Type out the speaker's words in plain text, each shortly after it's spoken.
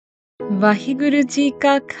वाहिगुरु जी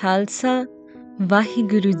का खालसा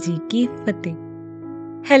वाहिगुरु जी की फतेह.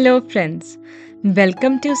 Hello friends,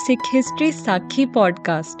 welcome to Sikh History Sakhi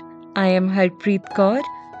podcast. I am Harpreet Kaur,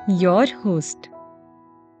 your host.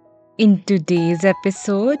 In today's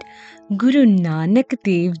episode, Guru Nanak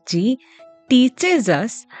Dev Ji teaches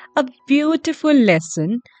us a beautiful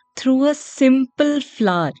lesson through a simple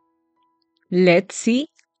flower. Let's see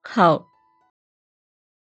how.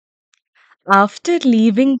 After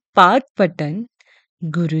leaving Pakpatan,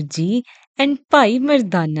 Guruji and Pai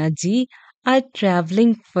Mardana ji are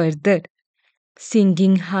traveling further,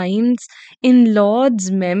 singing hymns in Lord's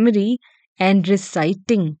memory and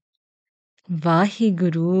reciting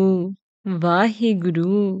Vahiguru,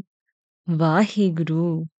 Vahiguru,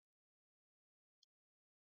 Vahiguru.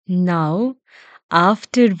 Now,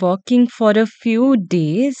 after walking for a few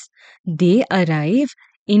days, they arrive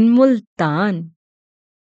in Multan.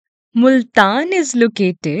 Multan is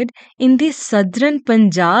located in the southern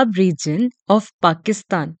Punjab region of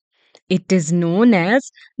Pakistan. It is known as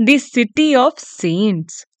the City of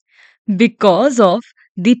Saints because of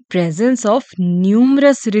the presence of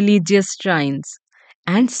numerous religious shrines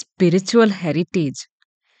and spiritual heritage.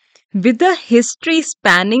 With a history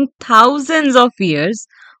spanning thousands of years,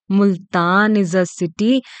 Multan is a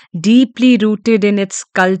city deeply rooted in its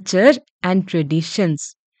culture and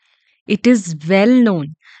traditions. It is well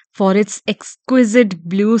known for its exquisite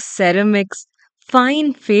blue ceramics,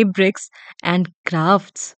 fine fabrics, and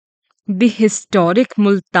crafts. The historic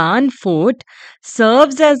Multan fort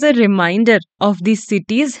serves as a reminder of the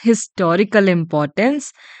city's historical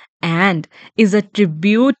importance and is a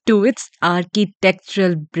tribute to its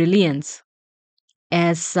architectural brilliance.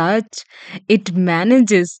 As such, it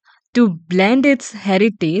manages to blend its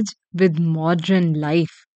heritage with modern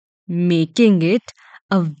life, making it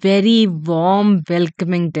a very warm,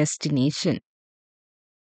 welcoming destination.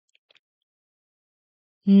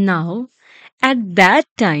 Now, at that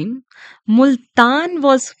time, Multan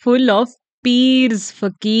was full of peers,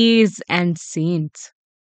 fakirs, and saints.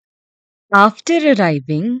 After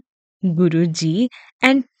arriving, Guruji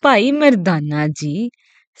and Pai Mardana ji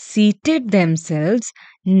seated themselves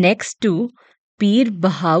next to Pir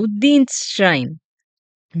Bahauddin's shrine,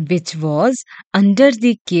 which was under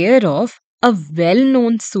the care of a well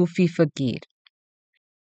known Sufi fakir.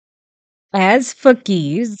 As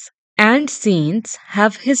fakirs and saints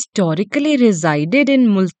have historically resided in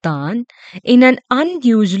Multan in an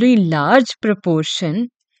unusually large proportion,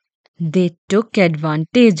 they took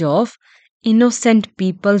advantage of innocent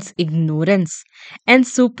people's ignorance and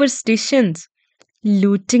superstitions,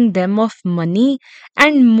 looting them of money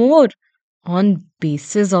and more on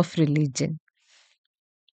basis of religion.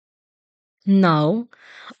 Now,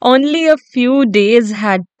 only a few days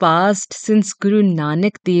had passed since Guru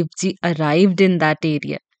Nanak Dev Ji arrived in that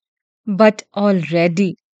area, but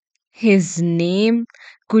already his name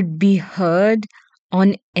could be heard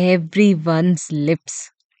on everyone's lips.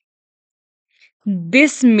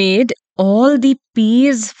 This made all the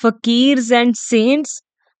peers, fakirs, and saints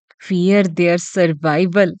fear their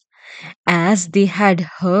survival as they had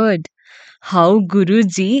heard how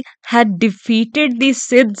Guruji had defeated the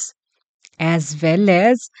Siddhs as well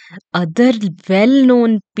as other well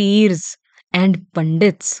known peers and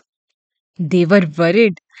pandits. They were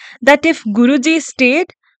worried that if Guruji stayed,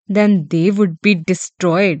 then they would be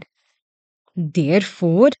destroyed.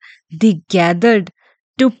 Therefore, they gathered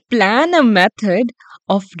to plan a method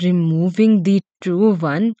of removing the true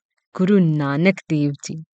one, Guru Nanak Dev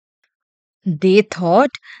Ji. They thought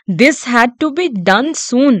this had to be done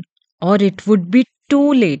soon or it would be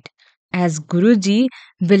too late, as Guruji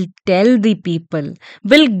will tell the people,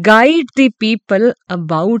 will guide the people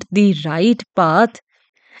about the right path,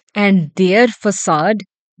 and their facade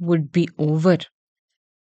would be over.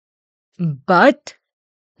 But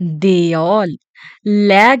they all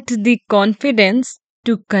lacked the confidence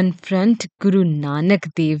to confront Guru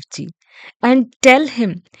Nanak Dev Ji and tell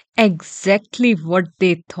him exactly what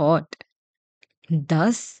they thought.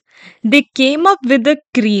 Thus, they came up with a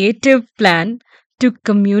creative plan to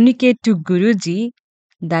communicate to Guruji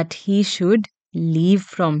that he should leave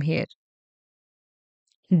from here.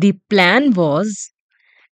 The plan was,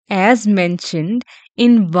 as mentioned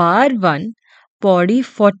in Var 1, Paudi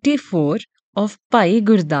 44 of Pai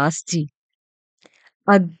Gurdas Ji.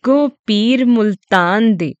 ਅੱਗੋਂ ਪੀਰ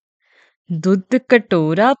ਮੁਲਤਾਨ ਦੇ ਦੁੱਧ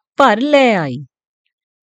ਕਟੋਰਾ ਭਰ ਲੈ ਆਈ.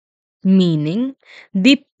 Meaning,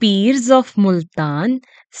 the peers of Multan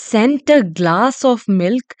sent a glass of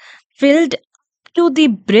milk filled to the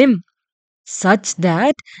brim, such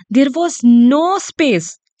that there was no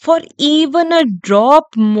space for even a drop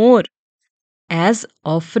more, as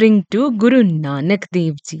offering to Guru Nanak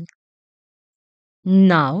Dev Ji.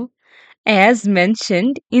 Now, as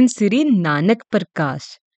mentioned in Sri Nanak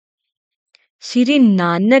Prakash, Shri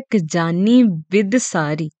Nanak Jani Vid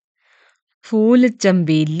Sari, फूल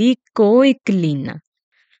चंबेली को एक लीना,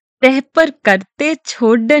 तह पर करते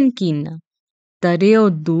छोड़न कीना, तरेओ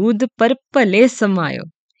दूध पर पले समायो,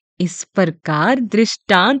 इस प्रकार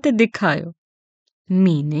दृष्टांत दिखायो.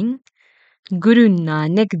 Meaning, Guru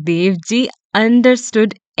Nanak Dev Ji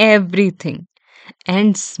understood everything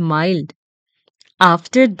and smiled.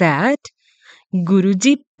 After that,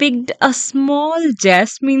 Guruji picked a small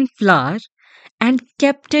jasmine flower and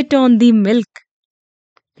kept it on the milk.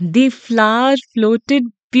 The flower floated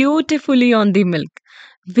beautifully on the milk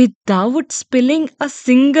without spilling a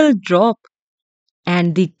single drop,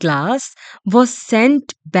 and the glass was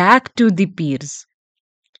sent back to the peers.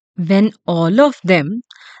 When all of them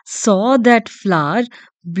saw that flower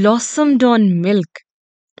blossomed on milk,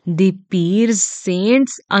 the peers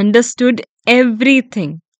saints understood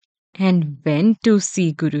everything and went to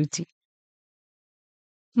see Guruji.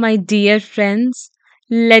 My dear friends,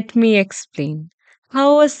 let me explain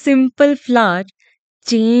how a simple flower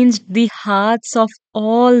changed the hearts of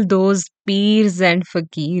all those peers and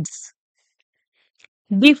fakirs.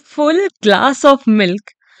 The full glass of milk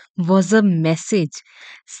was a message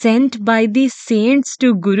sent by the saints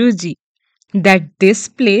to Guruji that this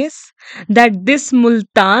place, that this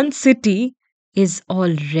Multan city is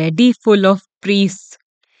already full of priests.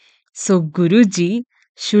 So Guruji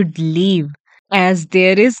should leave as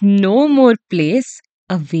there is no more place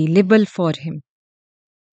available for him.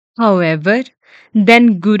 However,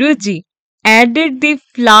 then Guruji added the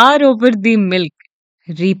flour over the milk,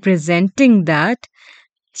 representing that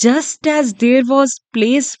just as there was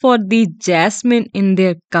place for the jasmine in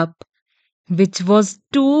their cup, which was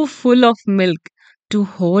too full of milk to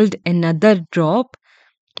hold another drop,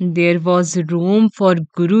 there was room for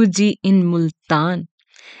Guruji in Multan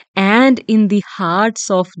and in the hearts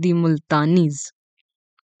of the Multanis.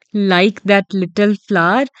 Like that little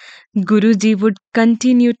flower, Guruji would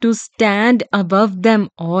continue to stand above them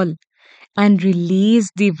all and release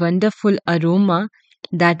the wonderful aroma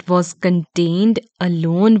that was contained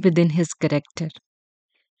alone within his character.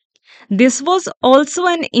 This was also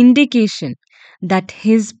an indication that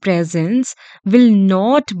his presence will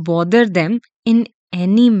not bother them in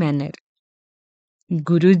any manner.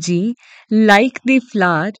 Guruji, like the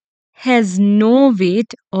flower, has no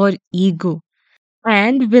weight or ego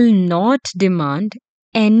and will not demand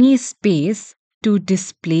any space to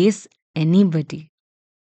displace anybody.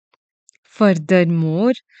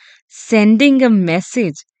 Furthermore, sending a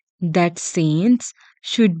message that saints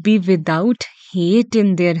should be without hate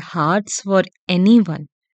in their hearts for anyone.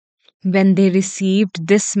 When they received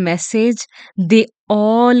this message, they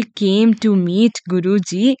all came to meet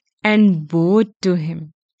Guruji and bowed to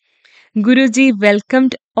him. Guruji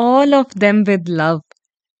welcomed all of them with love.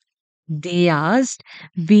 They asked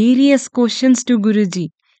various questions to Guruji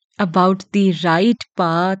about the right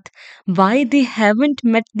path, why they haven't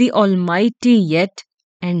met the Almighty yet,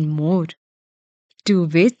 and more. To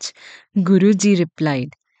which Guruji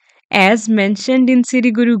replied, as mentioned in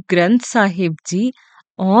Sri Guru Granth Sahib Ji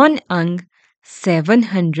on Ang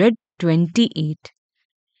 728.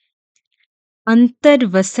 अंतर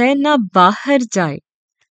वसै न बाहर जाए,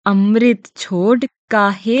 अमृत छोड़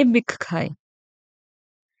काहे बिख खाए,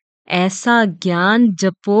 ऐसा ज्ञान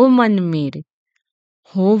जपो मन मेरे,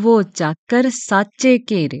 हो वो जाकर साचे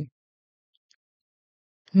केरे.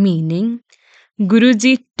 Meaning,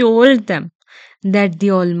 Guruji told them that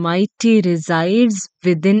the Almighty resides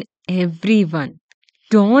within everyone.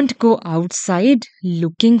 Don't go outside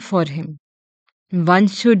looking for Him. One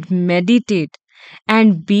should meditate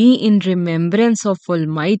and be in remembrance of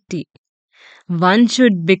Almighty. One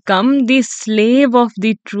should become the slave of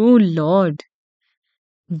the true Lord.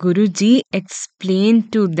 Guruji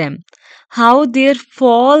explained to them how their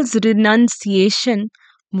false renunciation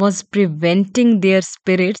was preventing their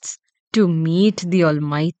spirits to meet the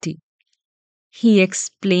Almighty. He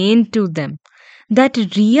explained to them that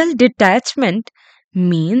real detachment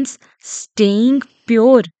means staying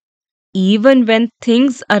pure even when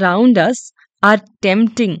things around us are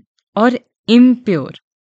tempting or impure.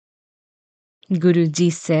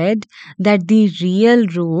 Guruji said that the real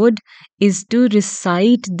road is to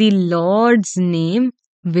recite the Lord's name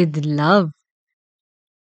with love.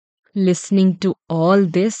 Listening to all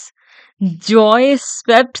this, joy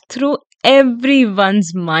swept through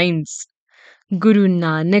everyone's minds. Guru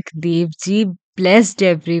Nanak Dev Ji blessed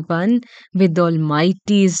everyone with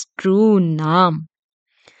Almighty's true Naam.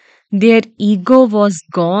 Their ego was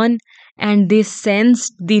gone and they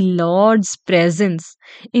sensed the Lord's presence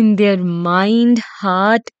in their mind,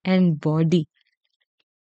 heart, and body.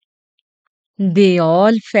 They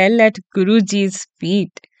all fell at Guruji's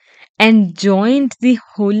feet and joined the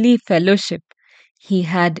holy fellowship he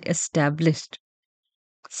had established.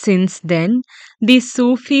 Since then, the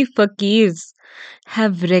Sufi fakirs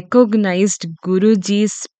have recognized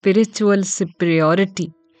Guruji's spiritual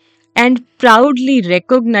superiority and proudly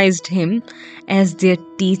recognized him as their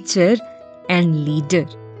teacher and leader.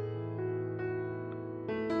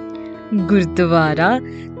 Gurdwara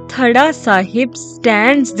Thada Sahib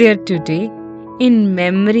stands there today in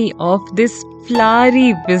memory of this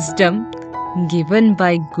flowery wisdom given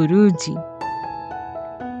by Guruji.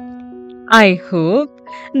 I hope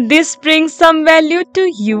this brings some value to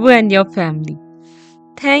you and your family.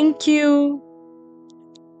 Thank you.